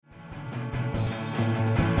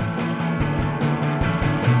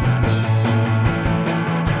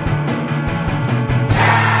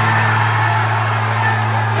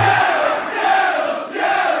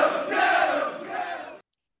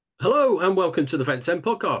and welcome to the Fence End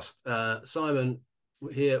podcast. Simon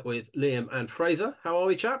here with Liam and Fraser. How are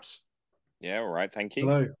we, chaps? Yeah, all right, thank you.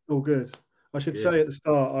 Hello, all good. I should Good. say at the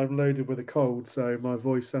start, I'm loaded with a cold, so my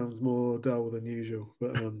voice sounds more dull than usual.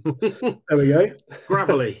 But there we go.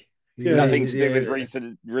 Gravelly. Yeah. Nothing to do with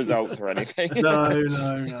recent results or anything. No.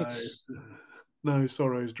 No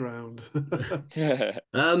sorrows drowned.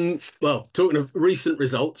 Well, talking of recent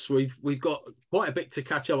results, we've got quite a bit to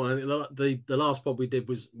catch up on. I think the last pod we did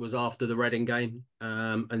was after the Reading game,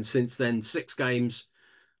 and since then 6 games,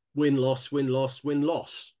 win loss, win loss, win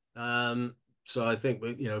loss. So I think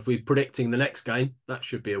if we're predicting the next game, that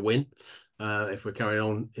should be a win. If we're carrying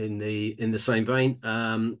on in the same vein.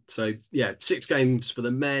 So yeah, 6 games for the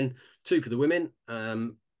men, 2 for the women,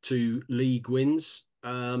 2 league wins.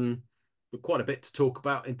 But quite a bit to talk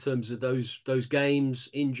about in terms of those games,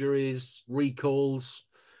 injuries, recalls,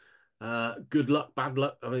 good luck, bad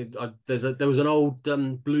luck. I mean, there was an old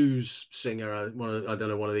blues singer, I don't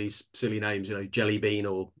know, one of these silly names, Jelly Bean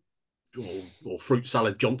or Fruit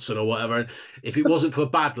Salad Johnson or whatever. If it wasn't for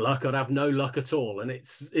bad luck, I'd have no luck at all. And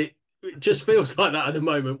it just feels like that at the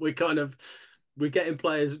moment. We're getting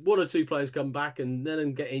players, 1 or 2 players come back and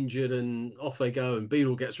then get injured and off they go, and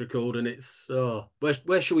Beadle gets recalled, and it's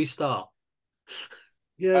where should we start?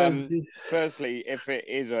 Yeah. Firstly, if it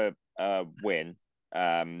is a win,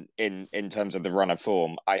 in terms of the run of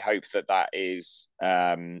form, I hope that is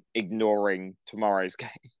ignoring tomorrow's game.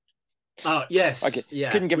 Oh, yes. Okay.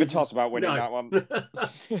 Yeah. Couldn't give a toss about winning that one.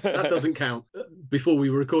 That doesn't count. Before we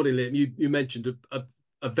were recording, Liam, you mentioned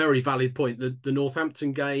a very valid point. The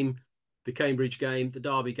Northampton game, the Cambridge game, the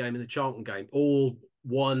Derby game, and the Charlton game all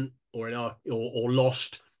won or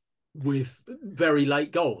lost with very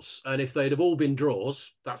late goals. And if they'd have all been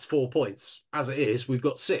draws, that's 4 points. As it is, we've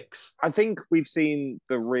got 6. I think we've seen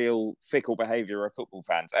the real fickle behaviour of football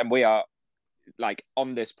fans, and we are, like,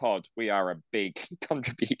 on this pod, we are a big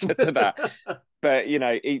contributor to that. But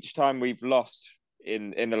each time we've lost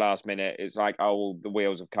in the last minute, it's like, oh, the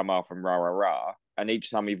wheels have come off and rah rah rah. And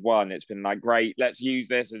each time we've won, it's been like, great, let's use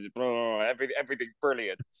this as everything's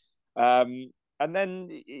brilliant. And then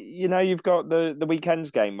you've got the weekend's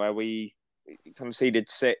game where we conceded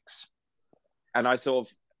 6, and I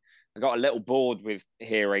got a little bored with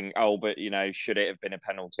hearing, oh, but should it have been a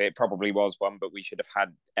penalty? It probably was one, but we should have had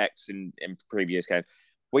X in previous game.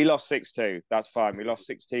 We lost 6-2. That's fine. We lost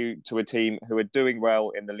 6-2 to a team who are doing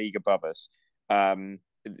well in the league above us.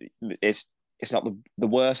 It's not the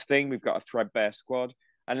worst thing. We've got a threadbare squad.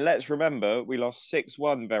 And let's remember, we lost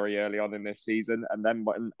 6-1 very early on in this season and then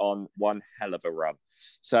went on one hell of a run.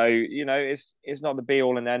 So, it's not the be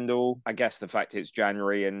all and end all. I guess the fact it's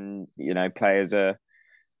January and, players are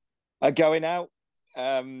going out,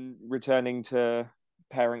 returning to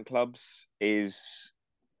parent clubs is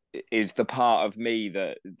the part of me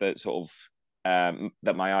that sort of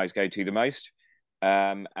that my eyes go to the most.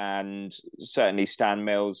 And certainly Stan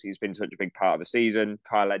Mills, he's been such a big part of the season.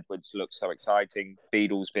 Kyle Edwards looks so exciting.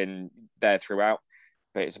 Beadle's been there throughout.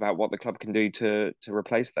 But it's about what the club can do to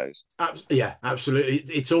replace those. Yeah, absolutely.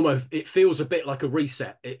 It feels a bit like a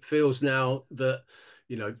reset. It feels now that,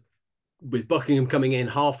 with Buckingham coming in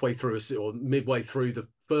halfway through or midway through the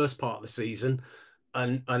first part of the season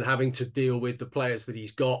and having to deal with the players that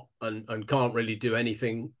he's got and can't really do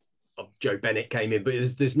anything. Joe Bennett came in, but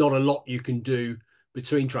there's not a lot you can do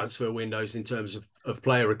between transfer windows in terms of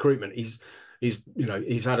player recruitment. He's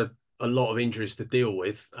had a lot of injuries to deal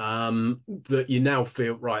with, that you now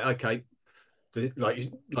feel, right, okay, like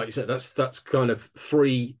you said, that's kind of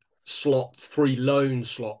 3 loan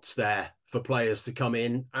slots there for players to come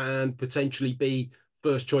in and potentially be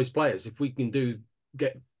first choice players. If we can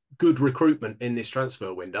get good recruitment in this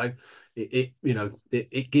transfer window,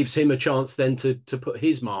 it gives him a chance then to put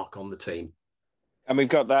his mark on the team. And we've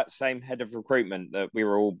got that same head of recruitment that we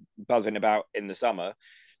were all buzzing about in the summer.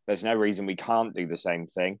 There's no reason we can't do the same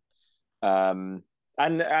thing. And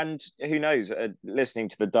who knows? Listening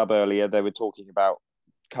to the dub earlier, they were talking about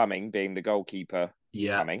Cumming being the goalkeeper.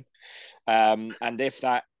 Yeah. Coming. And if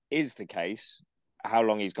that is the case, how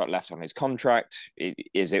long he's got left on his contract?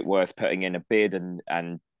 Is it worth putting in a bid and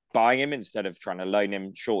buying him instead of trying to loan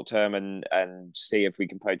him short term and see if we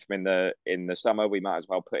can poach him in the summer? We might as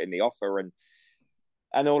well put in the offer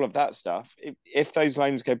and all of that stuff. If those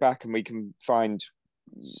loans go back and we can find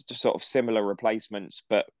sort of similar replacements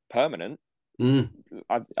but permanent,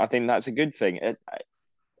 I think that's a good thing.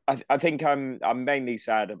 I think I'm mainly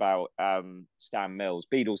sad about Stan Mills.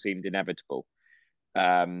 Beadle seemed inevitable,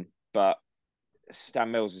 but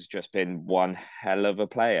Stan Mills has just been one hell of a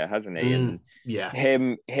player, hasn't he? And yeah,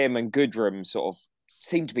 him and Goodrum sort of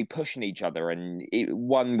seemed to be pushing each other, and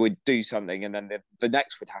one would do something and then the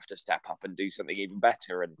next would have to step up and do something even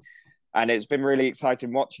better, and it's been really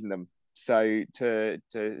exciting watching them. So to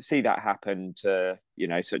see that happen to, you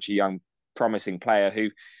know, such a young promising player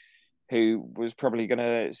who was probably going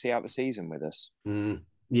to see out the season with us.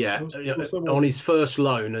 Yeah, on his first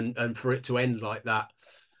loan, and for it to end like that,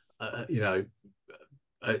 yeah,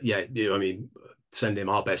 I mean, send him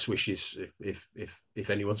our best wishes if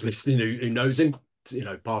anyone's listening who knows him, you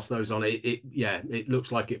know, pass those on. It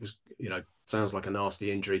looks like it was, you know, sounds like a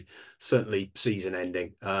nasty injury, certainly season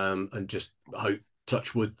ending, and just hope,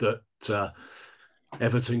 touch wood, that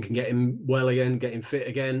Everton can get him well again, get him fit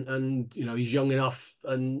again, and, you know, he's young enough,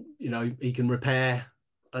 and, you know, he can repair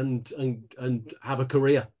and have a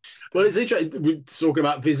career. Well, it's interesting. We're talking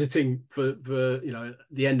about visiting for you know,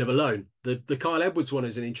 the end of a loan. The Kyle Edwards one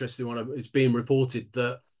is an interesting one. It's being reported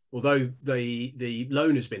that although the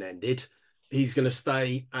loan has been ended, he's going to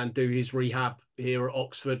stay and do his rehab here at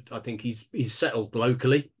Oxford. I think he's settled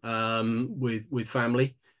locally, with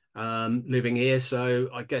family, living here. So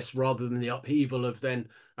I guess rather than the upheaval of then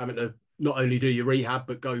having to not only do your rehab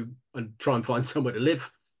but go and try and find somewhere to live,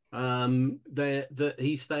 that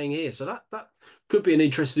he's staying here. So that could be an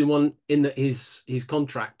interesting one, in that his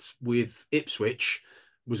contract with Ipswich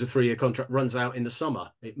was a 3-year contract, runs out in the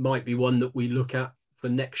summer. It might be one that we look at for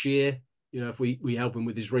next year, you know, if we help him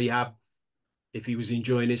with his rehab, if he was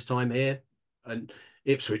enjoying his time here. And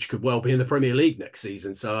Ipswich could well be in the Premier League next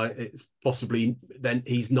season, so it's possibly then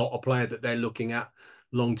he's not a player that they're looking at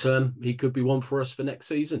long term. He could be one for us for next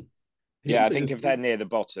season. Yeah, I think if they're near the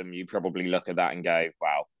bottom, you probably look at that and go,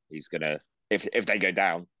 wow, he's going to, if they go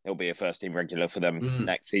down, he'll be a first-team regular for them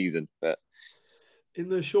next season. But in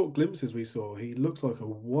the short glimpses we saw, he looks like a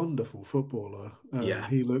wonderful footballer. Yeah,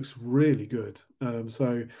 he looks really good.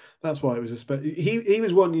 So that's why it was he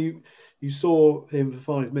was one you saw him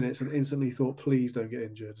for 5 minutes and instantly thought, please don't get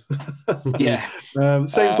injured. Yeah.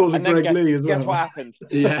 Same thoughts with Greg Lee as well. Guess what happened?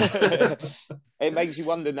 Yeah. It makes you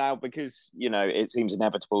wonder now, because, you know, it seems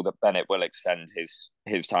inevitable that Bennett will extend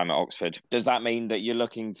his time at Oxford. Does that mean that you're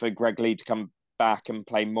looking for Greg Lee to come back and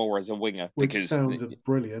play more as a winger? Which sounds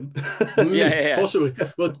brilliant. Yeah. Possibly.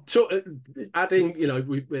 Well, adding, you know,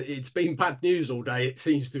 it's been bad news all day, it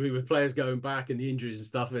seems to be, with players going back and the injuries and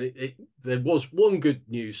stuff. And there was one good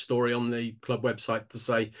news story on the club website to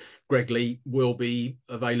say Greg Lee will be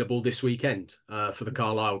available this weekend for the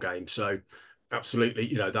Carlisle game. So absolutely,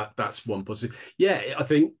 you know, that's one positive. Yeah, I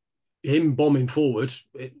think him bombing forward,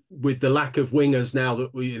 with the lack of wingers now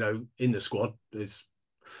that we, you know, in the squad,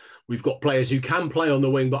 we've got players who can play on the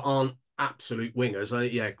wing but aren't absolute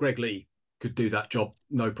wingers. Yeah, Greg Lee could do that job,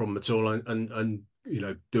 no problem at all, and you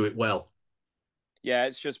know, do it well. Yeah,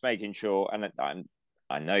 it's just making sure, and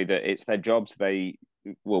I know that it's their jobs. They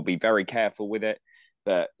will be very careful with it,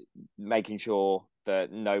 but making sure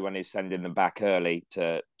that no one is sending them back early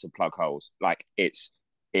to plug holes. Like, it's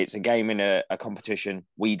a game in a competition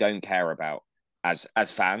we don't care about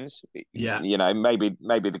as fans. Yeah, you know, maybe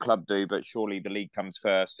the club do, but surely the league comes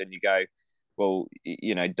first, and you go, well,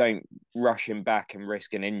 you know, don't rush him back and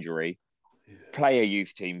risk an injury. Play a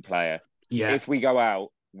youth team player. Yeah, if we go out,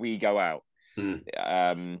 we go out.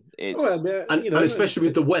 It's and especially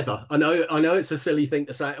with the weather. I know it's a silly thing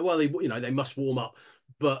to say. Well, you know, they must warm up,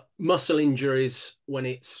 but muscle injuries when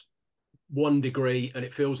it's 1 degree and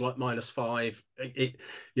it feels like -5.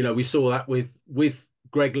 You know, we saw that with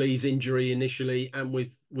Greg Lee's injury initially, and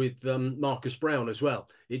with Marcus Brown as well.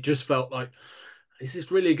 It just felt like, is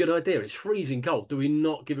this really a good idea? It's freezing cold. Do we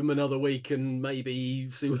not give him another week and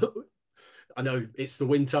maybe see what... I know it's the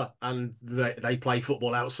winter and they play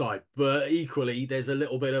football outside, but equally there's a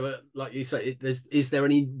little bit of a, like you say, is there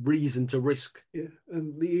any reason to risk? Yeah,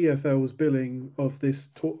 and the EFL's billing of this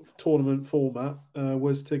tournament format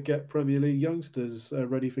was to get Premier League youngsters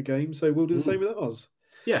ready for games, so we'll do the same with ours.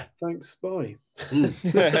 Yeah. Thanks, bye.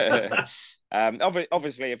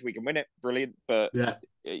 Obviously, if we can win it, brilliant. But yeah,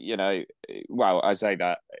 you know, well, I say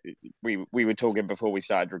that we were talking before we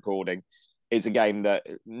started recording. It's a game that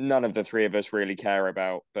none of the three of us really care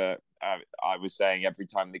about, but I was saying every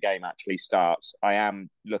time the game actually starts, I am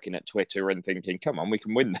looking at Twitter and thinking, come on, we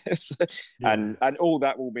can win this. Yeah. And all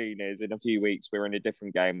that will mean is in a few weeks, we're in a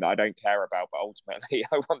different game that I don't care about, but ultimately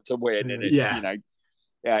I want to win. And it's, you know,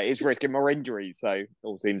 it's risking more injuries. So it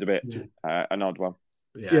all seems a bit an odd one.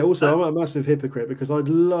 Yeah, also, I'm a massive hypocrite because I'd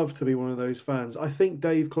love to be one of those fans. I think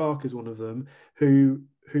Dave Clark is one of them who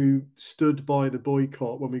stood by the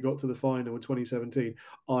boycott when we got to the final in 2017.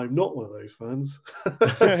 I'm not one of those fans.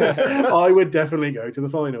 I would definitely go to the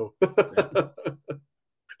final.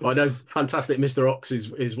 I know fantastic Mr. Ox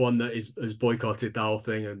is one that has boycotted the whole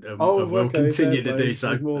thing and Oh, will okay, continue fair to do play. so.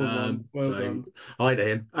 There's more than one. Well So done. hi to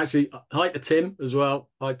him. Actually, hi to Tim as well.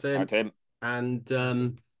 Hi, Tim. Hi, Tim.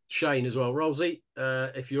 And Shane as well. Rolsey,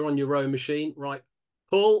 if you're on your row machine, right,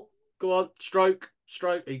 Paul, go on, stroke.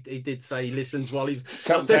 He did say he listens while he's.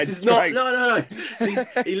 Some this said is stroke. not. No.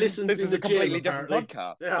 He listens This in is the a completely gym, different apparently.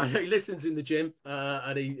 podcast. Yeah, he listens in the gym,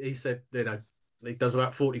 and he said, he does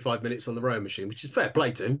about 45 minutes on the row machine, which is fair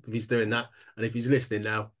play to him if he's doing that. And if he's listening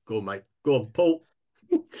now, go on, mate. Go on, Paul.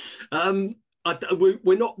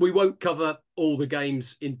 We won't cover all the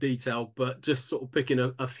games in detail, but just sort of picking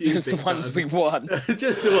a few Just the bits ones we won.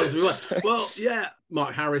 just the ones we won. Well, yeah,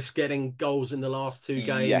 Mike Harris getting goals in the last two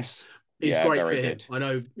games. Yes. It's great for him. Good. I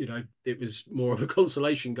know, it was more of a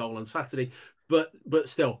consolation goal on Saturday, but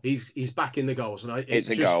still, he's back in the goals, and it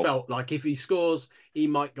just goal. Felt like if he scores, he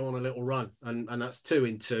might go on a little run, and that's 2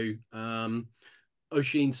 in 2.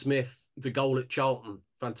 Oisin Smith, the goal at Charlton,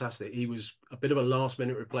 fantastic. He was a bit of a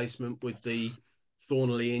last-minute replacement with the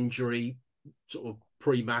Thornley injury, sort of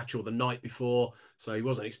pre-match or the night before, so he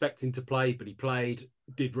wasn't expecting to play, but he played,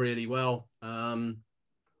 did really well.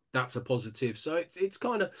 That's a positive. So it's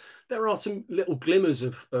kind of, there are some little glimmers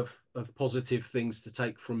of positive things to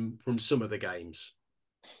take from some of the games.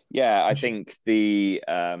 Yeah, I think the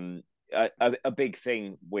a big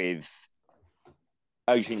thing with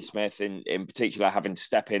Oisin Smith in particular having to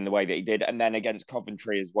step in the way that he did, and then against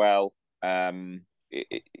Coventry as well, playing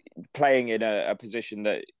in a position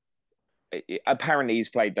that apparently he's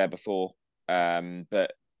played there before,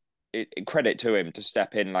 but credit to him to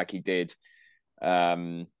step in like he did.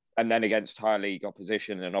 And then against higher league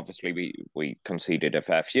opposition, and obviously we conceded a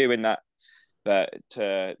fair few in that, but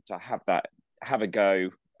to have a go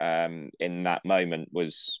in that moment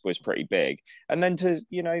was pretty big. And then to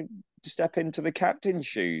step into the captain's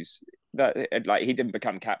shoes, that like he didn't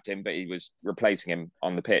become captain, but he was replacing him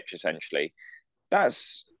on the pitch essentially.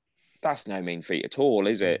 That's no mean feat at all,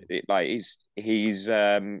 is it? He's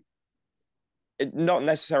not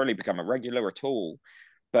necessarily become a regular at all,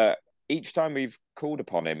 but each time we've called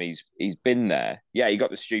upon him, he's been there. Yeah, he got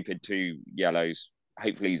the stupid 2 yellows.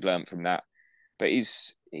 Hopefully he's learned from that. But he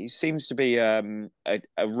seems to be a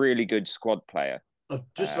really good squad player. I'm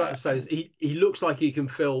just about to say, he looks like he can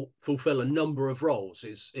fulfill a number of roles.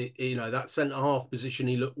 That centre half position,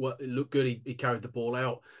 he looked good. He carried the ball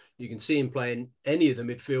out. You can see him playing any of the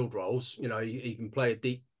midfield roles. He can play a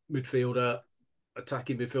deep midfielder,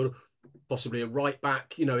 attacking midfielder, possibly a right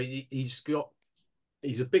back. He's got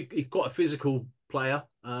a physical player.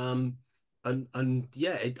 And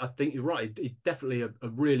yeah, I think you're right. It's definitely a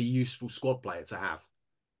really useful squad player to have.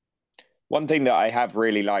 One thing that I have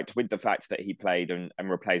really liked with the fact that he played and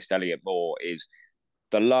replaced Elliot Moore is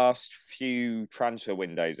the last few transfer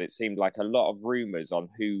windows, it seemed like a lot of rumours on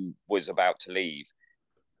who was about to leave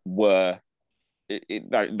there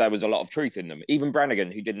was a lot of truth in them. Even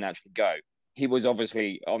Brannigan, who didn't actually go, he was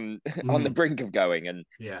obviously on the brink of going, and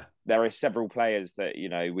yeah, there are several players that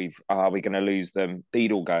are we going to lose them?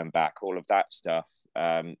 Beadle going back, all of that stuff.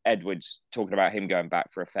 Edwards talking about him going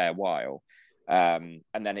back for a fair while, and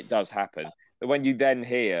then it does happen. But when you then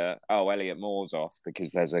hear, Elliot Moore's off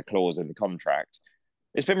because there's a clause in the contract,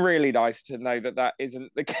 it's been really nice to know that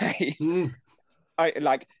isn't the case.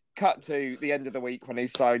 Cut to the end of the week when he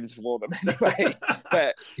signs for them anyway.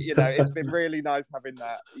 But, it's been really nice having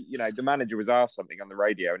that. The manager was asked something on the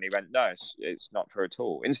radio and he went, no, it's not true at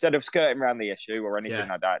all. Instead of skirting around the issue or anything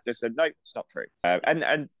like that, just said, no, it's not true.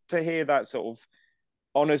 And to hear that sort of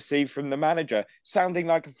honesty from the manager, sounding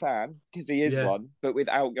like a fan, because he is one, but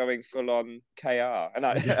without going full on KR. And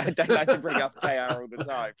I don't like to bring up KR all the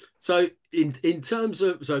time. So in terms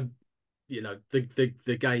of,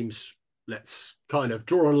 the games, let's kind of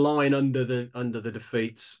draw a line under the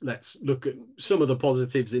defeats. Let's look at some of the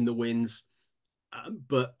positives in the wins.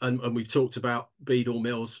 And we've talked about Beadle,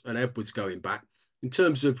 Mills and Edwards going back. In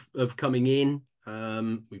terms of coming in,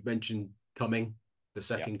 we've mentioned Cumming, the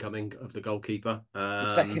second coming of the goalkeeper. The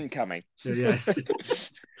second coming. Yes.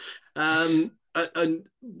 And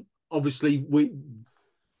obviously we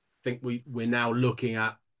think we're now looking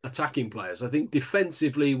at attacking players. I think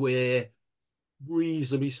defensively we're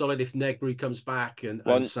reasonably solid if Negri comes back and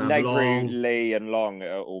Sam Negri, Long. Lee and Long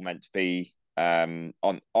are all meant to be on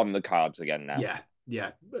the cards again now. Yeah.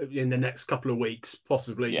 In the next couple of weeks,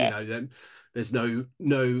 possibly. Then there's no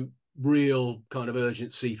real kind of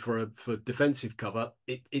urgency for defensive cover.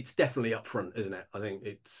 It's definitely up front, isn't it? I think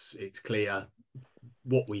it's clear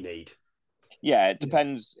what we need. Yeah, it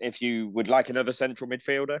depends if you would like another central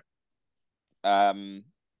midfielder.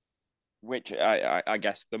 Which I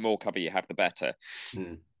guess the more cover you have, the better.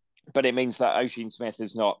 but it means that Oisin Smith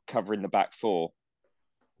is not covering the back four.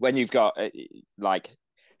 When you've got like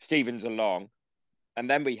Stevens along, and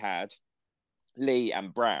then we had Lee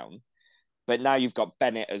and Brown, but now you've got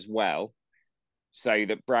Bennett as well, so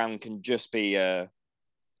that Brown can just be a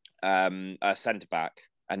centre back,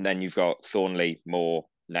 and then you've got Thornley, Moore,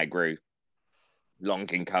 Negru, Long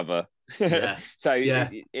can cover. Yeah. So yeah.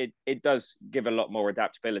 It does give a lot more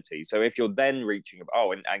adaptability. So if you're then reaching,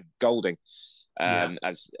 and Golding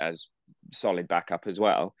as solid backup as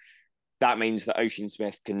well, that means that Oisin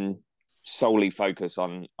Smith can solely focus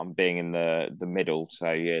on being in the middle.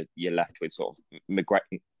 So you're left with sort of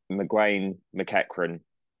McGuane, McEachran,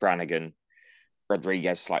 Brannigan,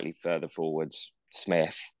 Rodriguez slightly further forwards,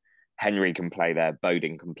 Smith, Henry can play there,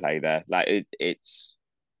 Bodin can play there. Like it's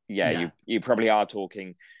you probably are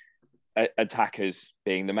talking attackers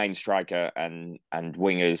being the main striker and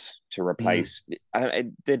wingers to replace.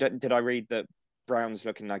 Did I read that Brown's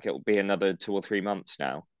looking like it'll be another 2 or 3 months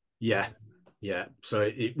now? Yeah. So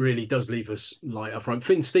it really does leave us light up front.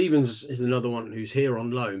 Finn Stevens is another one who's here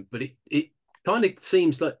on loan, but it kind of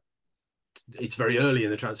seems like it's very early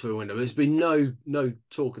in the transfer window. There's been no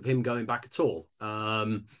talk of him going back at all.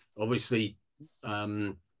 Obviously,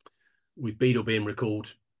 with Beadle being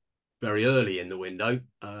recalled very early in the window,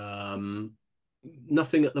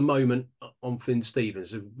 nothing at the moment on Finn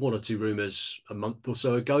Stevens. 1 or 2 rumours a month or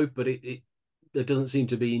so ago, but there doesn't seem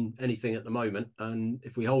to be anything at the moment. And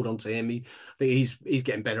if we hold on to him, I think he's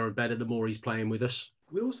getting better and better the more he's playing with us.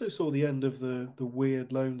 We also saw the end of the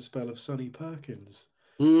weird loan spell of Sonny Perkins.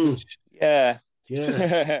 Which,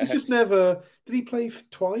 It's just never. Did he play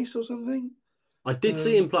twice or something? I did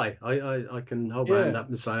see him play. I can hold my hand up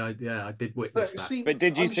and say, I did witness that. But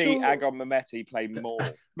did you see Agon Mehmeti play more?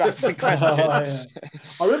 That's the question.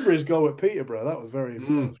 I remember his goal at Peterborough. That was very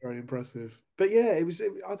impressive. But yeah, it was.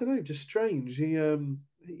 I don't know, just strange.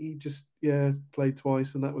 He just played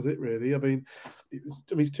twice, and that was it really. I mean,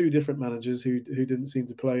 it's 2 different managers who didn't seem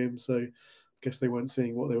to play him. So I guess they weren't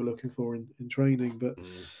seeing what they were looking for in training. But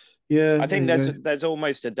yeah, I think there's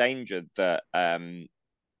almost a danger that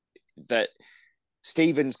that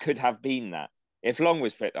Stevens could have been that. If Long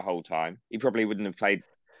was fit the whole time, he probably wouldn't have played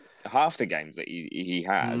half the games that he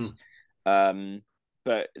has.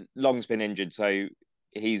 But Long's been injured, so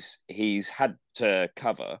he's had to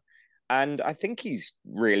cover. And I think he's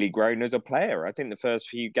really grown as a player. I think the first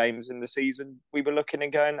few games in the season, we were looking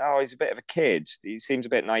and going, oh, he's a bit of a kid. He seems a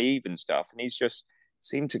bit naive and stuff. And he's just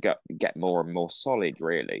seemed to get more and more solid,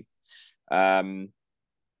 really. Who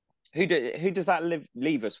does that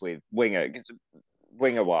leave us with?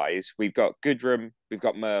 Winger-wise, we've got Goodrum, we've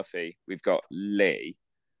got Murphy, we've got Lee,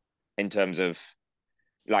 in terms of,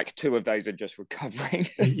 like, 2 of those are just recovering.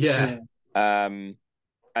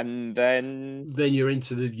 And then you're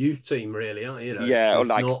into the youth team, really, aren't you? Or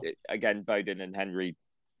like, again, Bodin and Henry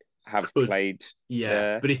have played.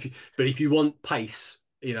 Yeah, but if you want pace,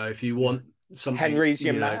 if you want something, Henry's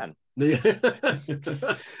your man.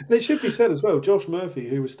 It should be said as well, Josh Murphy,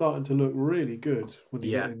 who was starting to look really good when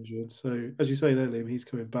he got injured. So, as you say there, Liam, he's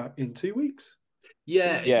coming back in 2 weeks.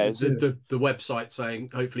 The website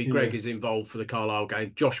saying hopefully Greg is involved for the Carlisle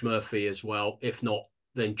game, Josh Murphy as well. If not,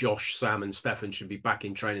 then Josh, Sam and Stefan should be back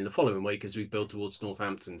in training the following week as we build towards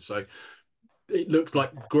Northampton. So it looks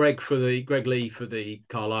like Greg Lee for the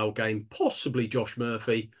Carlisle game, possibly Josh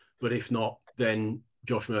Murphy, but if not, then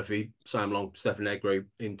Josh Murphy, Sam Long, Stefan Negru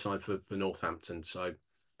in time for Northampton. So,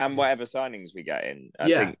 and whatever signings we get in, I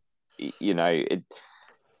think,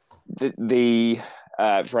 the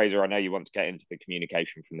Fraser, I know you want to get into the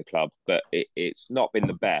communication from the club, but it's not been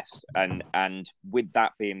the best. And with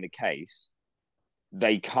that being the case,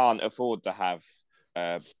 they can't afford to have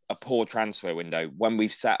a poor transfer window when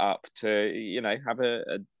we've set up to, have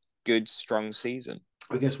a good, strong season.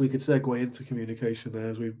 I guess we could segue into communication there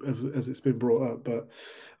as it's been brought up, but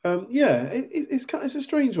it's a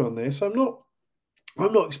strange one. This I'm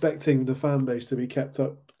not expecting the fan base to be kept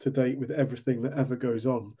up to date with everything that ever goes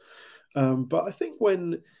on, but I think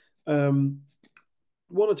when 1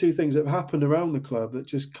 or 2 things that have happened around the club that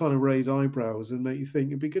just kind of raise eyebrows and make you think,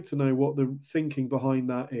 it'd be good to know what the thinking behind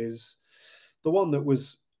that is. The one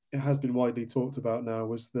that has been widely talked about now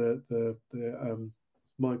was the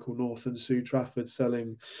Michael North and Sue Trafford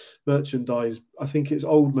selling merchandise. I think it's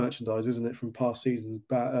old merchandise, isn't it, from past seasons,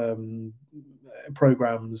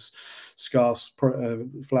 programs, scarves,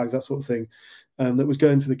 flags, that sort of thing, that was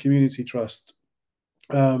going to the community trust.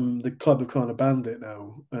 The club have kind of banned it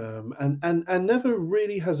now, and never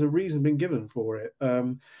really has a reason been given for it.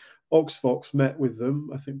 Oxfox met with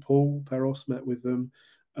them. I think Paul Peros met with them.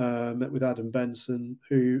 Met with Adam Benson,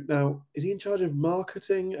 who now is he in charge of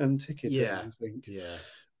marketing and ticketing? I think.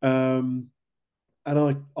 And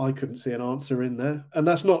I couldn't see an answer in there. And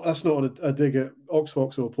that's not a dig at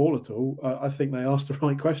Oxfox or Paul at all. I think they asked the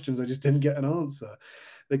right questions. They just didn't get an answer.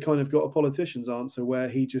 They kind of got a politician's answer where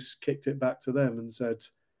he just kicked it back to them and said,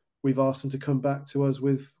 "We've asked them to come back to us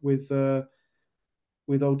with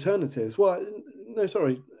alternatives." Well, no,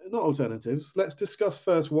 sorry, not alternatives. Let's discuss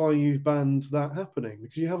first why you've banned that happening,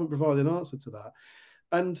 because you haven't provided an answer to that.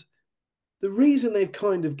 And the reason they've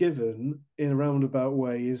kind of given in a roundabout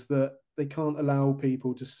way is that they can't allow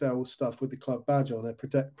people to sell stuff with the club badge on.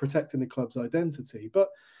 They're protecting the club's identity. But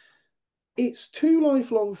it's two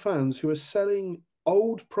lifelong fans who are selling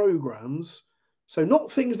old programs, so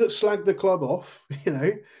not things that slag the club off,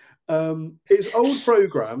 it's old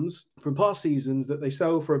programs from past seasons that they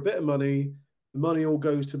sell for a bit of money. The money all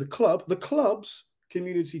goes to the club's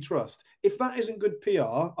community trust. If that isn't good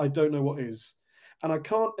PR, I don't know what is. And I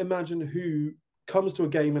can't imagine who comes to a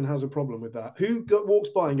game and has a problem with that. Who walks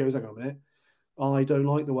by and goes, "Hang on a minute, I don't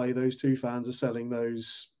like the way those two fans are selling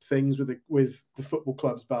those things with the football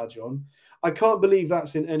club's badge on." I can't believe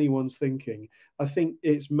that's in anyone's thinking. I think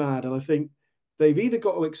it's mad, and I think they've either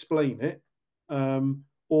got to explain it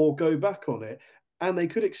or go back on it. And they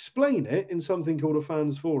could explain it in something called a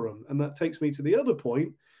fans forum. And that takes me to the other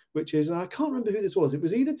point, which is, I can't remember who this was. It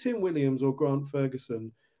was either Tim Williams or Grant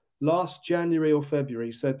Ferguson last January or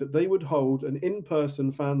February said that they would hold an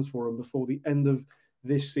in-person fans forum before the end of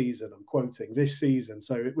this season. I'm quoting, this season.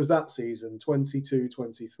 So it was that season,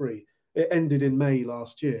 22-23. It ended in May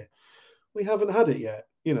last year. We haven't had it yet,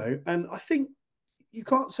 and I think you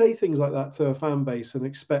can't say things like that to a fan base and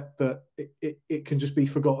expect that it can just be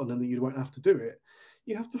forgotten and that you won't have to do it.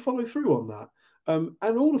 You have to follow through on that.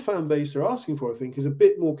 And all the fan base are asking for, I think, is a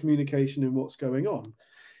bit more communication in what's going on.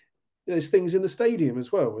 There's things in the stadium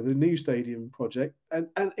as well, with the new stadium project, and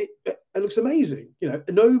it looks amazing.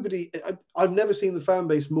 I've never seen the fan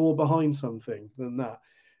base more behind something than that.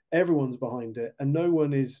 Everyone's behind it, and no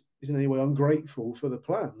one is in any way ungrateful for the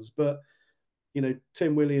plans. But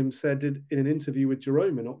Tim Williams said in an interview with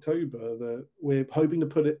Jerome in October that we're hoping to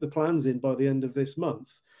put the plans in by the end of this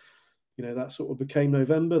month. That sort of became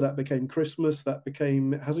November, that became Christmas,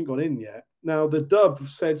 it hasn't gone in yet. Now, the Dub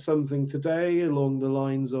said something today along the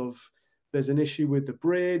lines of there's an issue with the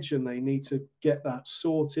bridge and they need to get that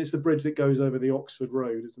sorted. It's the bridge that goes over the Oxford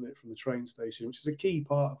Road, isn't it, from the train station, which is a key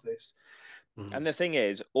part of this. And the thing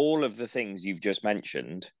is, all of the things you've just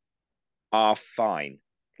mentioned are fine.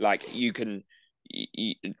 Like, you can...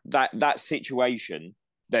 that situation,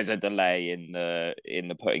 there's a delay in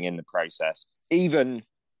the putting in the process. Even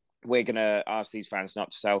we're going to ask these fans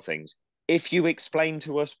not to sell things if you explain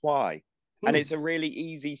to us why. And it's a really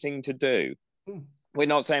easy thing to do. We're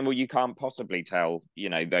not saying, well, you can't possibly tell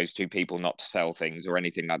those two people not to sell things or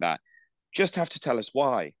anything like that. Just have to tell us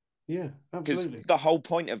why. Yeah, absolutely. Because the whole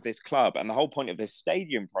point of this club and the whole point of this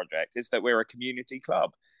stadium project is that we're a community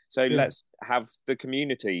club. So let's have the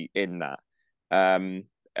community in that. And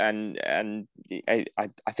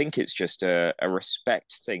I think it's just a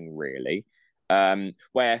respect thing, really,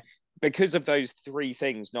 where because of those three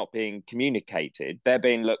things not being communicated, they're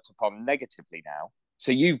being looked upon negatively now.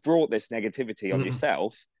 So you've brought this negativity on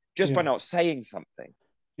yourself just by not saying something.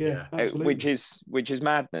 Yeah, which is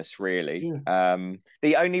madness, really.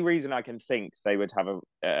 The only reason I can think they would have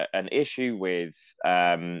an issue with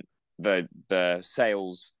the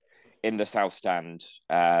sales in the South Stand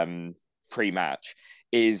pre-match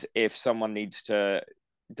is if someone needs to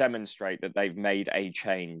demonstrate that they've made a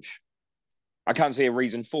change. I can't see a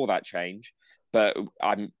reason for that change, but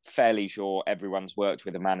I'm fairly sure everyone's worked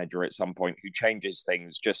with a manager at some point who changes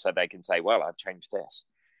things just so they can say, well, I've changed this.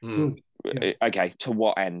 Okay, to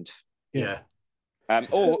what end?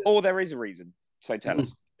 Or there is a reason, so tell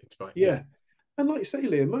us. And like you say,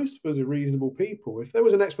 Liam, most of us are reasonable people. If there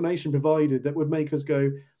was an explanation provided that would make us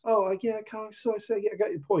go, "Oh, yeah, I can't," so I say, "Yeah, I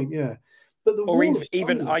get your point." Yeah, but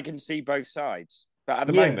even I can see both sides, but at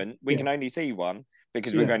the moment we can only see one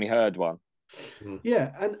because we've only heard one.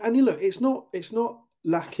 Yeah, and you look, it's not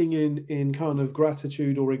lacking in kind of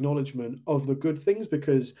gratitude or acknowledgement of the good things,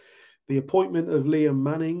 because the appointment of Liam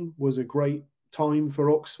Manning was a great time for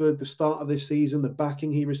Oxford. The start of this season, the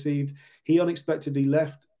backing he received, he unexpectedly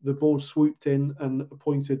left. The board swooped in and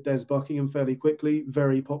appointed Des Buckingham fairly quickly.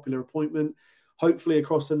 Very popular appointment. Hopefully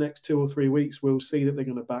across the next 2 or 3 weeks, we'll see that they're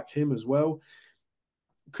going to back him as well.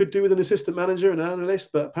 Could do with an assistant manager and an analyst,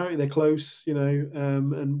 but apparently they're close,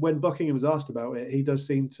 and when Buckingham was asked about it, he does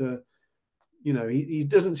seem to, he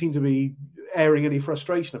doesn't seem to be airing any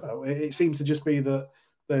frustration about it. It seems to just be that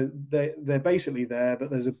they're basically there, but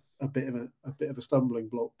there's a bit of a stumbling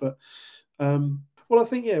block. But Well, I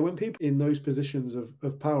think, yeah, when people in those positions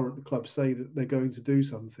of power at the club say that they're going to do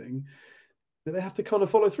something, they have to kind of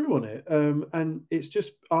follow through on it. And it's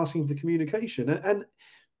just asking for communication. And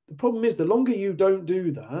the problem is, the longer you don't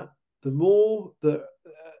do that, the more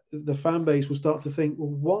the fan base will start to think, well,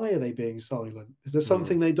 why are they being silent? Is there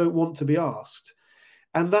something they don't want to be asked?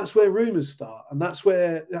 And that's where rumours start, and that's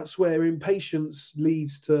where impatience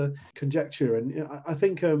leads to conjecture. And I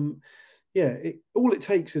think, all it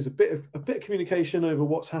takes is a bit of communication over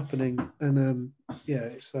what's happening, and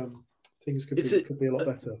it's things could be a lot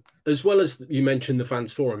better. As well as you mentioned the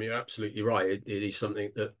fans forum, you're absolutely right. It is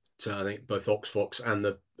something that I think both Oxfox and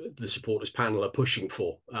the supporters panel are pushing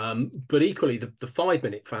for. But equally, the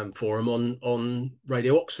 5-minute fan forum on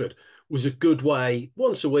Radio Oxford was a good way,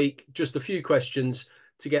 once a week, just a few questions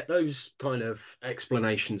to get those kind of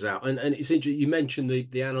explanations out. And it's interesting, you mentioned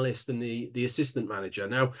the analyst and the assistant manager.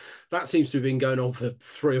 Now, that seems to have been going on for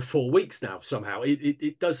 3 or 4 weeks now, somehow.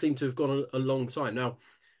 It does seem to have gone a long time. Now,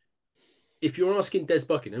 if you're asking Des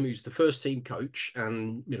Buckingham, who's the first team coach,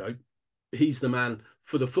 and, he's the man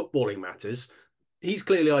for the footballing matters, he's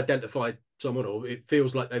clearly identified someone, or it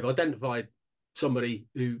feels like they've identified somebody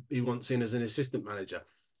who he wants in as an assistant manager.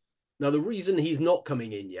 Now, the reason he's not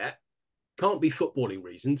coming in yet can't be footballing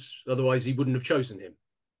reasons, otherwise he wouldn't have chosen him,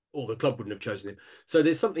 or the club wouldn't have chosen him. So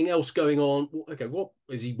there's something else going on. Okay, what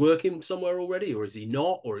is he working somewhere already, or is he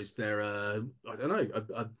not, or is there a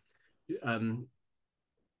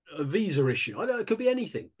visa issue? I don't know, it could be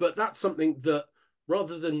anything, but that's something that,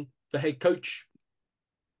 rather than the head coach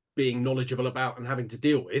being knowledgeable about and having to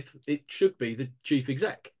deal with, it should be the chief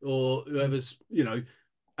exec or whoever's,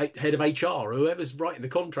 head of HR, or whoever's writing the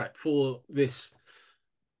contract for this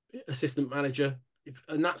assistant manager.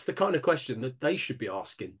 And that's the kind of question that they should be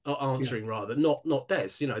answering, rather, not Des.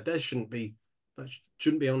 Des shouldn't be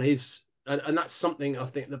on his, and that's something I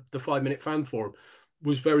think the 5-minute fan forum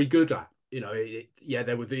was very good at.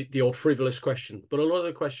 There were the odd frivolous question, but a lot of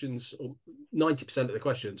the questions, or 90% of the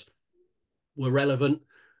questions, were relevant.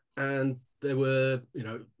 And there were,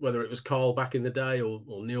 whether it was Carl back in the day or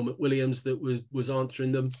Neil McWilliams that was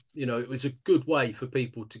answering them, it was a good way for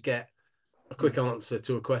people to get a quick answer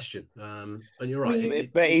to a question. And you're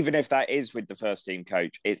right. But even if that is with the first team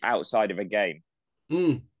coach, it's outside of a game.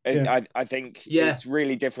 I think it's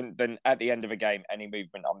really different than at the end of a game, any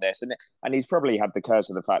movement on this. And he's probably had the curse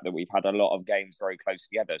of the fact that we've had a lot of games very close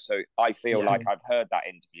together. So I feel like I've heard that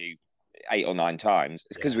interview 8 or 9 times.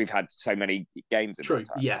 It's because we've had so many games in that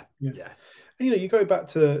time. Yeah. And, you go back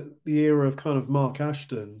to the era of kind of Mark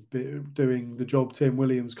Ashton doing the job Tim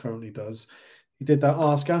Williams currently does. He did that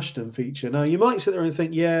Ask Ashton feature. Now, you might sit there and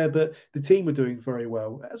think, but the team were doing very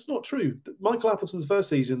well. That's not true. Michael Appleton's first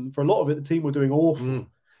season, for a lot of it, the team were doing awful.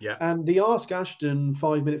 And the Ask Ashton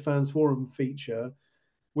 5-minute fans forum feature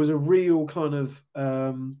was a real kind of,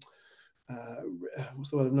 what's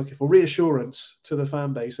the word I'm looking for? Reassurance to the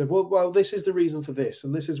fan base of, well, this is the reason for this,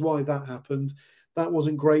 and this is why that happened. That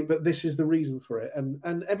wasn't great, but this is the reason for it.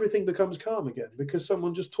 And everything becomes calm again because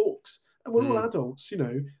someone just talks. And we're all adults,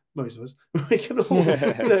 most of us. We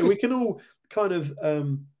can all kind of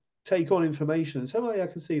take on information and say, I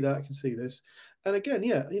can see that, I can see this. And again,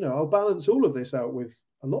 I'll balance all of this out with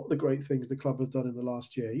a lot of the great things the club has done in the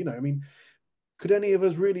last year. Could any of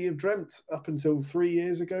us really have dreamt up until 2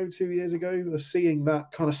 years ago, of seeing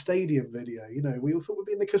that kind of stadium video? We all thought we'd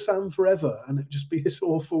be in the Kassam forever, and it'd just be this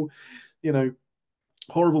awful,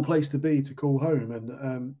 horrible place to be, to call home.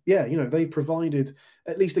 And they've provided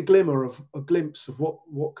at least a glimpse of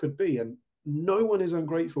what could be, and no one is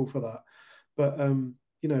ungrateful for that. But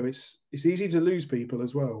it's easy to lose people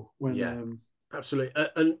as well when absolutely.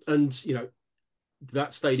 And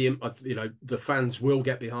that stadium, the fans will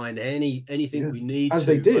get behind anything we need, as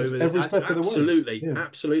they did every step of the way.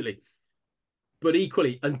 Absolutely. But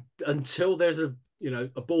equally, until there's a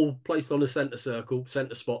ball placed on a centre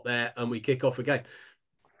spot there, and we kick off a game,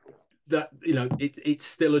 that it's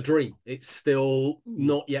still a dream. It's still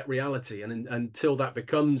not yet reality. And until that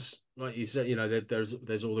becomes, like you said,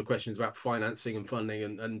 there's all the questions about financing and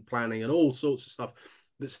funding and planning and all sorts of stuff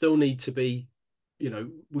that still need to be.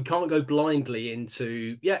 We can't go blindly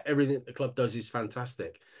into, everything that the club does is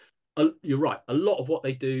fantastic. You're right. A lot of what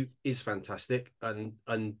they do is fantastic. And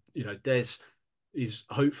Des is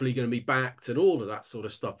hopefully going to be backed and all of that sort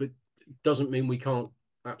of stuff. But it doesn't mean we can't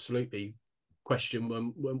absolutely question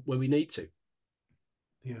when we need to.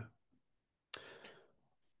 Yeah.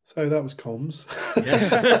 So that was comms.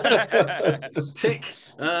 Yes. Tick.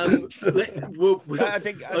 I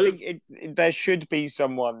think there should be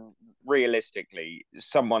someone. Realistically,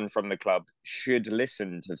 someone from the club should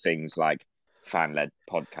listen to things like fan-led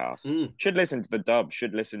podcasts, should listen to the Dub,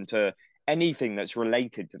 should listen to anything that's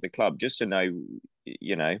related to the club, just to know,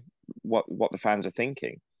 what the fans are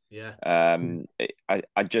thinking. Yeah.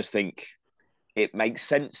 I just think it makes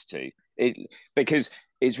sense to it, because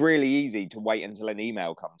it's really easy to wait until an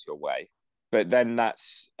email comes your way, but then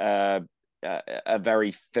that's a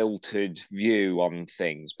very filtered view on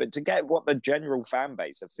things. But to get what the general fan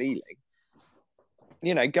base are feeling,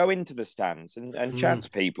 go into the stands and chat to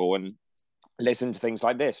people and listen to things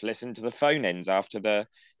like this. Listen to the phone-ins after the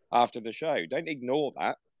show. Don't ignore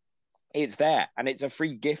that. It's there, and it's a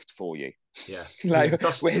free gift for you. Yeah,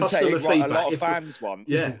 we're saying what a lot of fans want.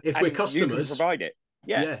 Yeah, if we're customers, you can provide it.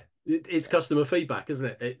 Yeah, it's customer feedback,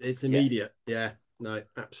 isn't it? It's immediate. Yeah, no,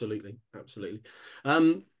 absolutely.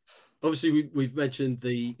 Obviously, we've mentioned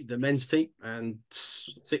the men's team, and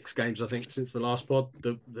 6 games, I think, since the last pod.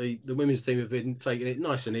 The women's team have been taking it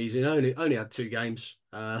nice and easy. Only had 2 games,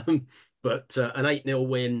 but an 8-0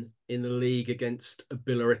 win in the league against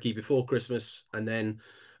Billericay before Christmas, and then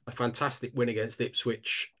a fantastic win against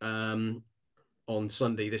Ipswich on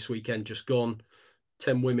Sunday this weekend, just gone.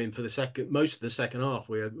 10 women for most of the second half.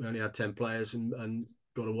 We only had 10 players and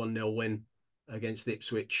got a 1-0 win against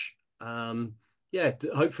Ipswich.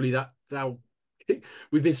 Hopefully that'll.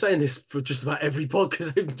 We've been saying this for just about every pod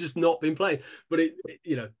because they've just not been playing. But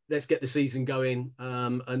let's get the season going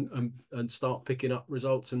and start picking up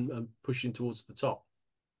results and pushing towards the top.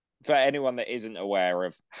 For anyone that isn't aware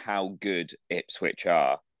of how good Ipswich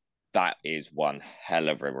are, that is one hell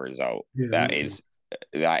of a result. Yeah,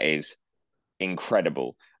 that is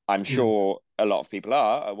incredible. I'm sure a lot of people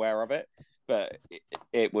are aware of it, but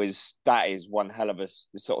that is one hell of a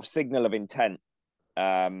sort of signal of intent.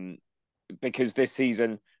 Because this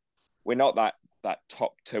season we're not that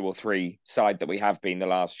top 2 or 3 side that we have been the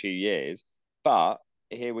last few years, but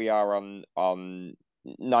here we are on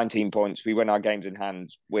 19 points. We win our games in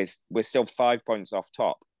hand. We're still 5 points off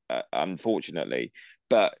top, unfortunately,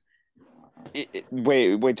 but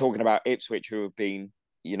we're talking about Ipswich, who have been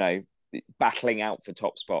battling out for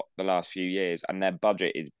top spot the last few years, and their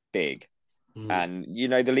budget is big. And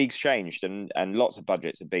the league's changed, and lots of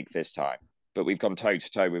budgets are big this time, but we've gone toe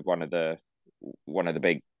to toe with one of the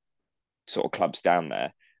big sort of clubs down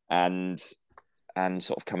there, and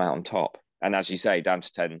sort of come out on top. And as you say, down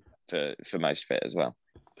to 10 for most fit as well.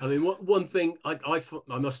 I mean, one thing I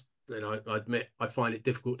must I admit I find it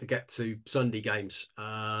difficult to get to Sunday games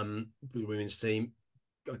with the women's team.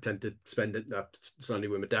 I tend to spend Sunday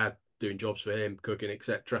with my dad doing jobs for him, cooking,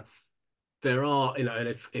 etc. There are,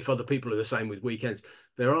 and if other people are the same with weekends,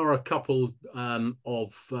 there are a couple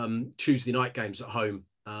of Tuesday night games at home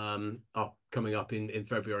coming up in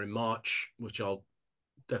February and March, which I'll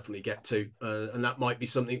definitely get to, and that might be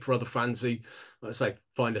something for other fans who, let's say,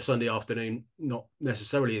 find a Sunday afternoon not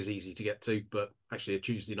necessarily as easy to get to, but actually a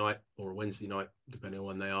Tuesday night or a Wednesday night, depending on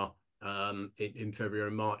when they are, in February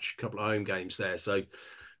and March, a couple of home games there. So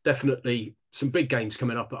definitely some big games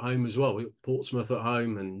coming up at home as well. We've got Portsmouth at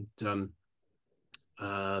home and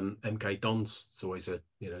MK Dons. It's always a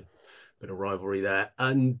bit of rivalry there,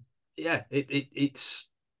 and yeah, it's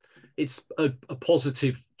a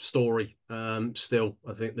positive story. Still,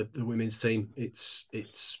 I think the women's team, it's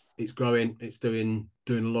growing. It's doing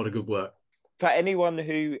a lot of good work. For anyone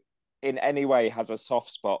who in any way has a soft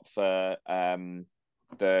spot for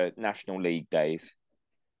the National League days,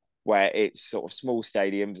 where it's sort of small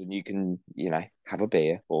stadiums and you can, have a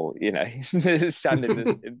beer or, stand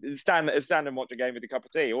and watch a game with a cup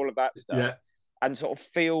of tea, all of that stuff, and sort of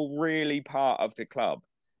feel really part of the club.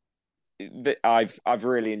 I've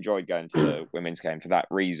really enjoyed going to the women's game for that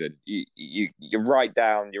reason. You're right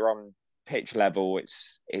down, you're on pitch level.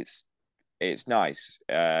 It's nice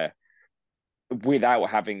without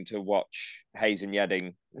having to watch Hayes and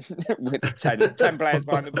Yedding with 10 players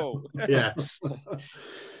behind the ball. Yeah.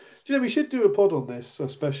 Do we should do a pod on this, a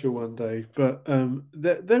special one day, but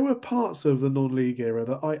there were parts of the non-league era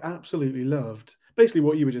that I absolutely loved. Basically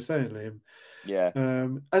what you were just saying, Liam. Yeah.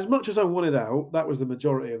 As much as I wanted out, that was the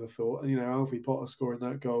majority of the thought. And, Alfie Potter scoring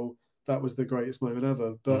that goal, that was the greatest moment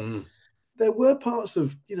ever. But there were parts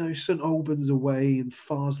of, St Albans away and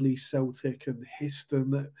Farsley Celtic and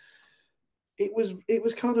Histon that it was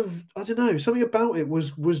kind of, I don't know, something about it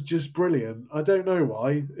was just brilliant. I don't know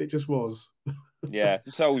why, it just was. Yeah,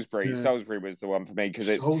 Salisbury. Yeah. Salisbury was the one for me because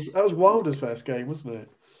that was Wilder's first game, wasn't it?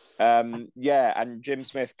 Yeah, and Jim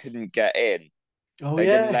Smith couldn't get in. Oh, they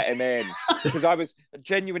didn't let him in because I was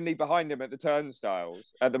genuinely behind him at the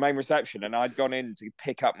turnstiles at the main reception, and I'd gone in to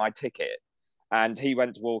pick up my ticket, and he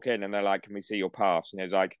went to walk in, and they're like, "Can we see your pass?" And he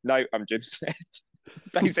was like, "No, I'm Jim Smith."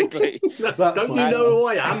 Basically, don't you know who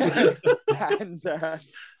I am?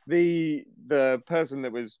 the person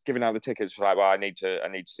that was giving out the tickets was like, "Well, I need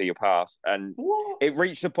to see your pass," and it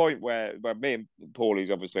reached a point where me and Paul,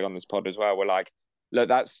 who's obviously on this pod as well, were like, "Look,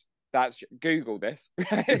 that's Google this.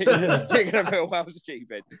 You're gonna feel well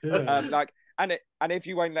stupid." Yeah. And if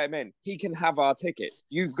you won't let him in, he can have our tickets.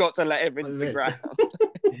 You've got to let him into the ground.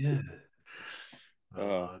 Yeah.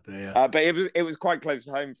 Oh dear. But it was quite close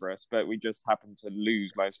to home for us, but we just happened to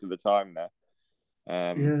lose most of the time there.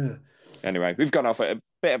 Yeah. Anyway, we've gone off at a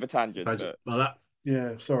bit of a tangent. But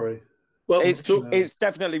Yeah, sorry. Well, it's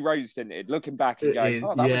definitely rose tinted. Looking back and going,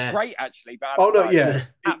 "Oh, that was great, actually." But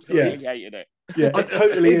absolutely hated it. Yeah, it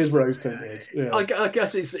totally is rose tinted. Yeah. I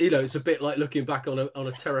guess it's it's a bit like looking back on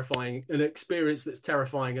a terrifying an experience that's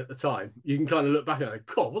terrifying at the time. You can kind of look back and go,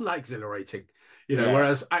 "God, wasn't that exhilarating?"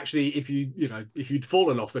 Whereas actually, if you'd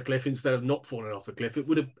fallen off the cliff instead of not falling off the cliff, it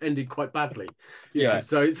would have ended quite badly. You know?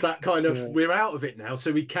 So it's that kind of we're out of it now,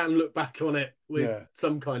 so we can look back on it with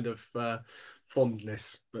some kind of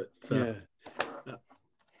fondness. But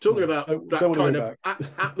talking about that kind of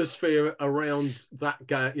atmosphere around that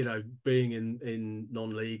game, being in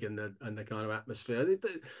non-league and the kind of atmosphere.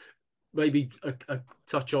 Maybe a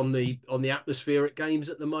touch on the atmosphere at games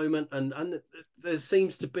at the moment, and there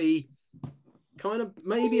seems to be kind of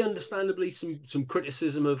maybe understandably some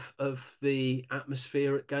criticism of the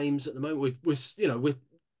atmosphere at games at the moment.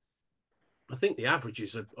 I think the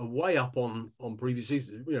averages are way up on previous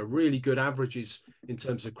seasons. Really good averages in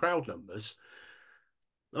terms of crowd numbers.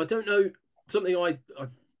 I don't know, something I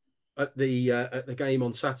at the game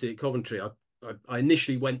on Saturday at Coventry. I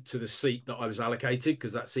initially went to the seat that I was allocated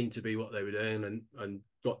because that seemed to be what they were doing, and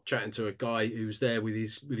got chatting to a guy who was there with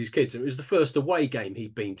his kids. And it was the first away game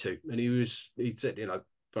he'd been to, and he said,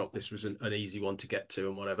 felt this was an easy one to get to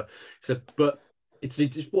and whatever. So, but it's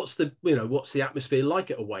what's the atmosphere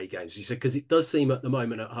like at away games? He said, because it does seem at the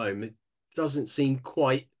moment at home, it doesn't seem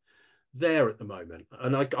quite there at the moment.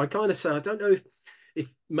 And I kind of said, I don't know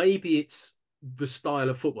if maybe it's the style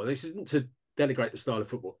of football. This isn't to denigrate the style of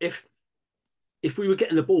football. If we were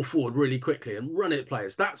getting the ball forward really quickly and run it at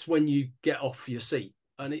players, that's when you get off your seat.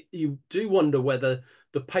 And you do wonder whether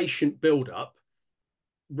the patient build-up,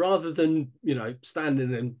 rather than,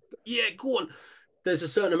 standing and, go on, there's a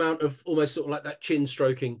certain amount of almost sort of like that chin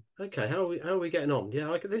stroking. Okay, how are we getting on?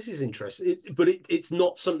 Yeah, this is interesting. But it's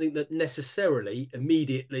not something that necessarily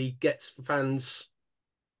immediately gets fans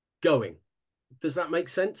going. Does that make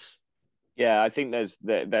sense? Yeah, I think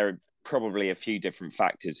there are probably a few different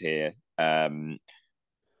factors here.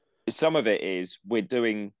 Some of it is we're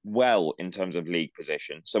doing well in terms of league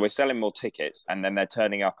position, so we're selling more tickets, and then they're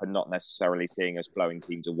turning up and not necessarily seeing us blowing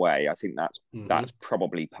teams away. I think that's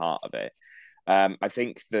probably part of it. I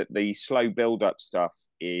think that the slow build-up stuff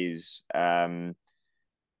is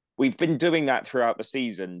we've been doing that throughout the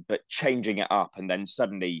season, but changing it up and then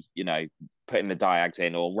suddenly, putting the diags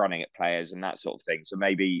in or running at players and that sort of thing. So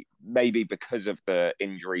maybe because of the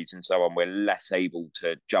injuries and so on, we're less able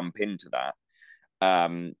to jump into that.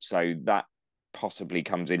 So that possibly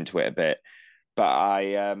comes into it a bit. But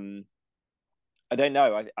I don't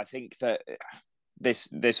know. I think that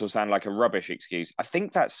this will sound like a rubbish excuse. I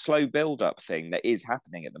think that slow build-up thing that is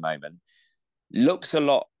happening at the moment looks a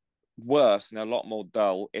lot worse and a lot more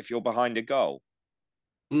dull if you're behind a goal.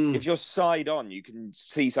 If you're side on, you can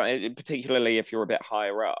see something, particularly if you're a bit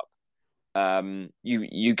higher up.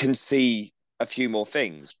 You can see a few more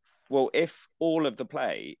things. Well, if all of the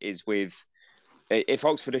play is if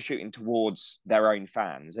Oxford are shooting towards their own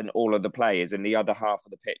fans and all of the play is in the other half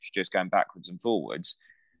of the pitch just going backwards and forwards,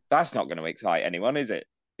 that's not going to excite anyone, is it?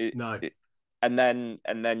 No. And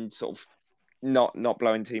then sort of not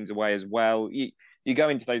blowing teams away as well. You go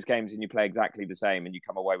into those games and you play exactly the same and you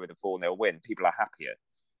come away with a 4-0 win. People are happier.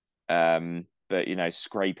 But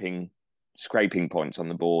scraping points on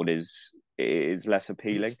the board is less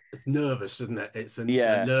appealing. It's nervous, isn't it? It's a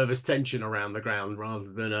nervous tension around the ground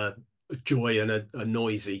rather than a joy and a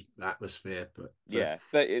noisy atmosphere. But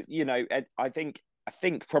I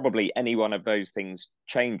think probably any one of those things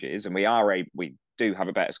changes, and we do have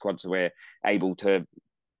a better squad, so we're able to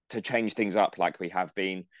change things up like we have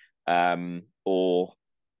been, or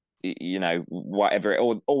whatever,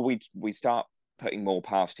 or we start putting more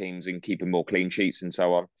past teams and keeping more clean sheets and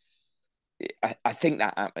so on. I think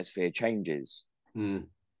that atmosphere changes.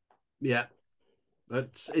 Yeah,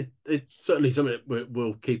 it's certainly something that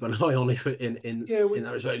we'll keep an eye on if in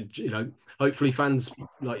that respect. Hopefully fans,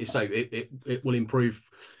 like you say, it will improve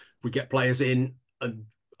if we get players in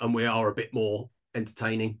and we are a bit more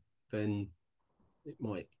entertaining. Then it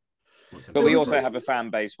might. But we also have a fan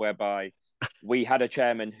base whereby we had a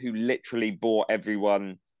chairman who literally bought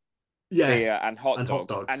everyone Yeah, beer and hot and hot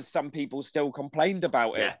dogs, dogs. and some people still complained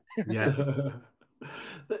about it. Yeah.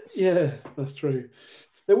 Yeah, that's true.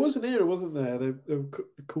 There was an era, wasn't there? They were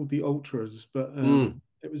called the Ultras, but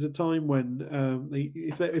it was a time when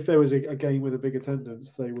if there was a game with a big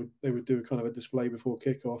attendance, they would do a kind of a display before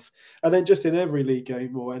kickoff, and then just in every league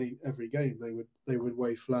game or every game they would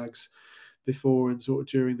wave flags before and sort of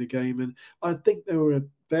during the game. And I think there were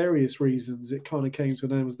various reasons it kind of came to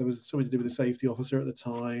an end. There was something to do with the safety officer at the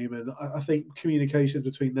time, and I think communications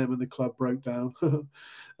between them and the club broke down.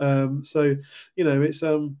 So it's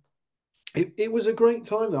it was a great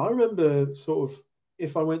time though. I remember sort of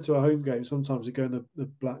if I went to a home game, sometimes I'd go in the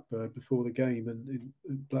Blackbird before the game and in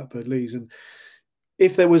Blackbird Leeds, and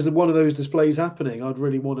if there was one of those displays happening, I'd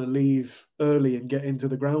really want to leave early and get into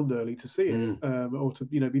the ground early to see it, or to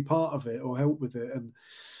be part of it or help with it.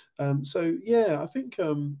 And so yeah, I think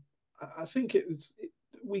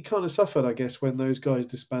we kind of suffered, I guess, when those guys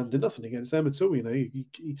disbanded. Nothing against them at all, you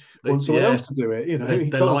want someone else to do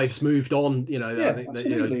it, Their lives moved on, Yeah, I think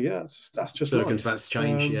absolutely. That's just circumstance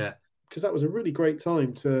change. Yeah, because that was a really great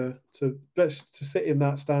time to sit in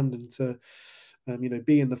that stand and to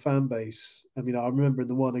be in the fan base. I mean, I remember in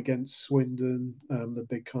the one against Swindon, the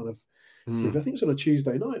big kind of I think it was on a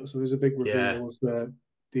Tuesday night, so there was a big reveal of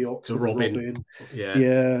the Ox and the Robin.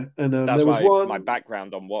 Yeah, and that's there was my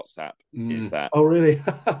background on WhatsApp is that. Oh, really?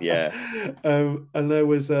 Yeah. And there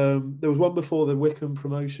was one before the Wycombe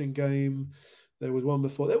promotion game. There was one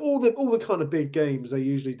before all the kind of big games. They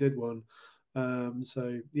usually did one.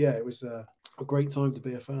 So yeah, it was a great time to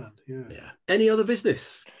be a fan. Yeah. Any other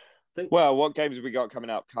business? Well, what games have we got coming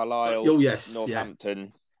up? Carlisle,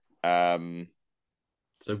 Northampton. Yeah.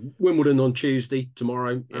 So Wimbledon on Tuesday,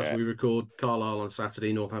 tomorrow, as we record. Carlisle on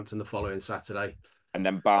Saturday, Northampton the following Saturday, and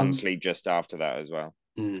then Barnsley just after that as well.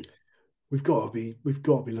 We've got to be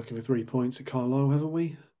looking for 3 points at Carlisle, haven't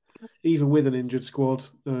we? Even with an injured squad.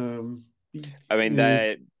 I mean,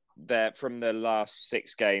 they're from the last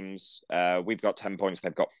 6 games. We've got 10 points.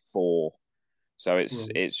 They've got 4, so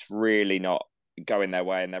it's really not going their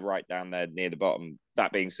way, and they're right down there near the bottom.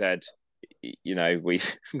 That being said,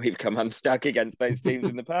 we've come unstuck against those teams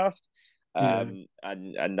in the past, and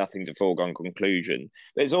nothing's a foregone conclusion.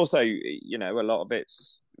 But it's also, a lot of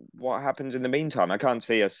it's what happens in the meantime. I can't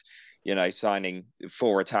see us, signing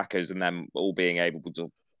 4 attackers and then all being able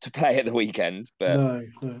to play at the weekend. But no.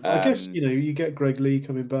 I guess you get Greg Lee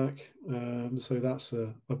coming back, so that's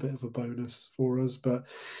a bit of a bonus for us. But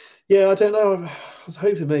yeah, I don't know. I was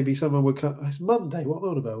hoping maybe someone would come. It's Monday. What am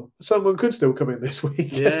I on about? Someone could still come in this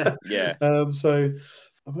week. Yeah. So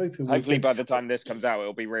I'm hoping. Hopefully, by the time this comes out,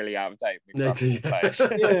 it'll be really out of date.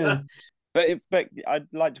 Yeah. But I'd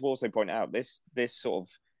like to also point out this sort of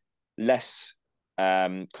less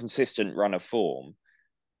consistent run of form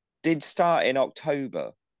did start in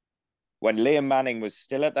October when Liam Manning was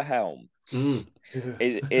still at the helm.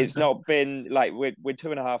 It's not been like we're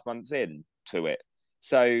 2.5 months in to it.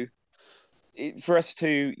 So for us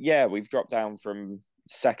to, we've dropped down from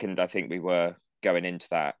 2nd, I think we were going into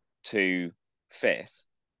that, to 5th.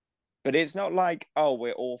 But it's not like, oh,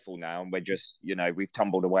 we're awful now and we're just, we've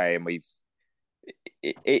tumbled away and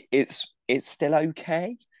it's still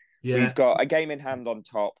okay. Yeah. We've got a game in hand on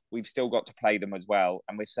top. We've still got to play them as well,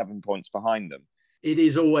 and we're 7 points behind them. It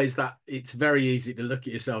is always that. It's very easy to look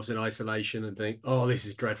at yourselves in isolation and think, oh, this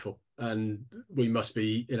is dreadful. And we must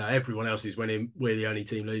be, everyone else is winning. We're the only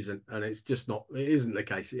team losing. And it's just not, it isn't the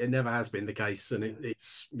case. It never has been the case. And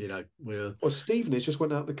it's, we're... Well, Stevenage just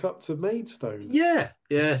went out the cup to Maidstone. Yeah.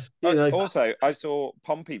 Also, I saw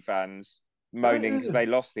Pompey fans moaning because they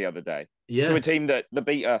lost the other day to a team that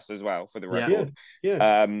beat us as well, for the record.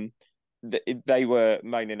 Yeah. They were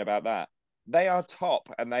moaning about that. They are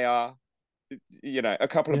top, and they are, a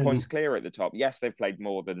couple of points clear at the top. Yes, they've played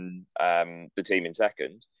more than the team in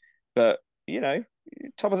 2nd, but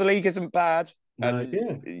top of the league isn't bad.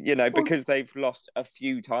 Because they've lost a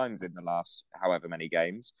few times in the last however many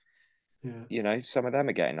games. Some of them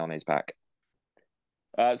are getting on his back.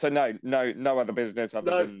 So no other business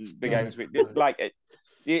other than the games. Like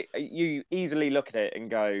you easily look at it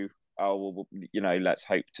and go, oh well, let's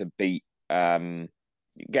hope to beat,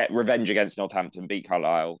 get revenge against Northampton, beat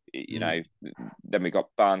Carlisle. Then we got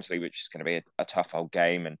Barnsley, which is going to be a tough old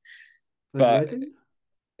game, and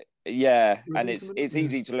it's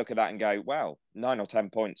easy to look at that and go, wow, 9 or 10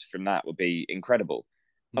 points from that would be incredible.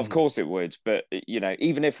 Of course it would, but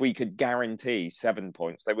even if we could guarantee 7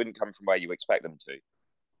 points, they wouldn't come from where you expect them to.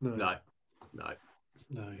 No.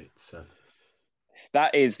 It's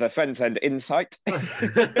that is the Fence End insight. We've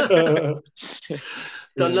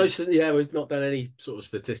not done any sort of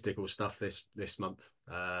statistical stuff this month.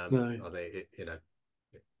 I think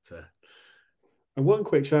And one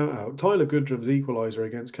quick shout out: Tyler Goodrum's equaliser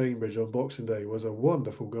against Cambridge on Boxing Day was a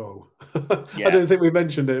wonderful goal. Yeah. I don't think we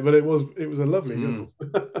mentioned it, but it was a lovely goal.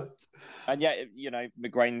 And yet,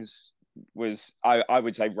 McGrain's was, I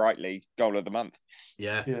would say, rightly goal of the month.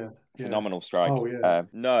 Yeah. Phenomenal strike. Oh, yeah.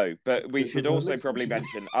 No, but we should also probably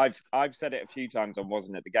mention, I've said it a few times and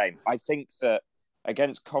wasn't at the game. I think that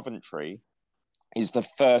against Coventry is the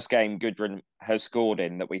first game Goodrum has scored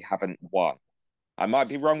in that we haven't won. I might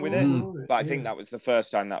be wrong with it, but I think that was the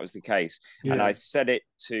first time that was the case. Yeah. And I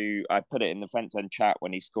put it in the Fence End chat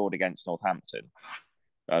when he scored against Northampton.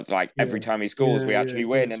 I was like, every time he scores, we actually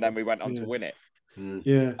win, and then we went on to win it.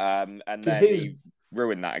 Yeah. And then he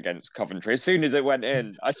ruined that against Coventry. As soon as it went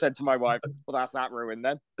in, I said to my wife, well, that's that ruined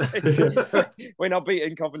then. We're not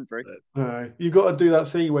beating Coventry. You've got to do that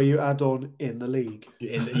thing where you add on in the league.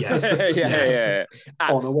 Yeah.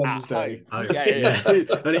 On a Wednesday. And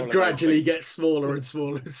it gradually gets smaller and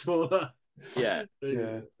smaller and smaller. Yeah.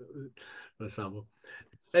 That's humble.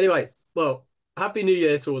 Anyway, well, Happy New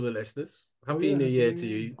Year to all the listeners. Happy New Year to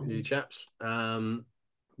you chaps.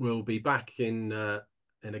 We'll be back in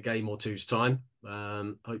a game or two's time.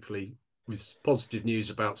 Hopefully with positive news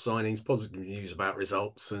about signings, positive news about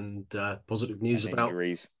results, and positive news about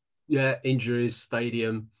injuries. Injuries,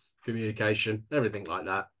 stadium, communication, everything like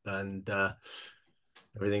that, and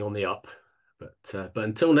everything on the up. But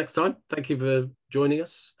until next time, thank you for joining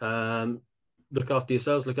us. Look after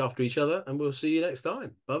yourselves, look after each other, and we'll see you next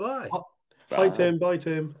time. Bye-bye. Bye, Tim. Bye,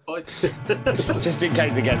 Tim. Bye. Just in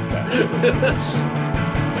case it gets cut.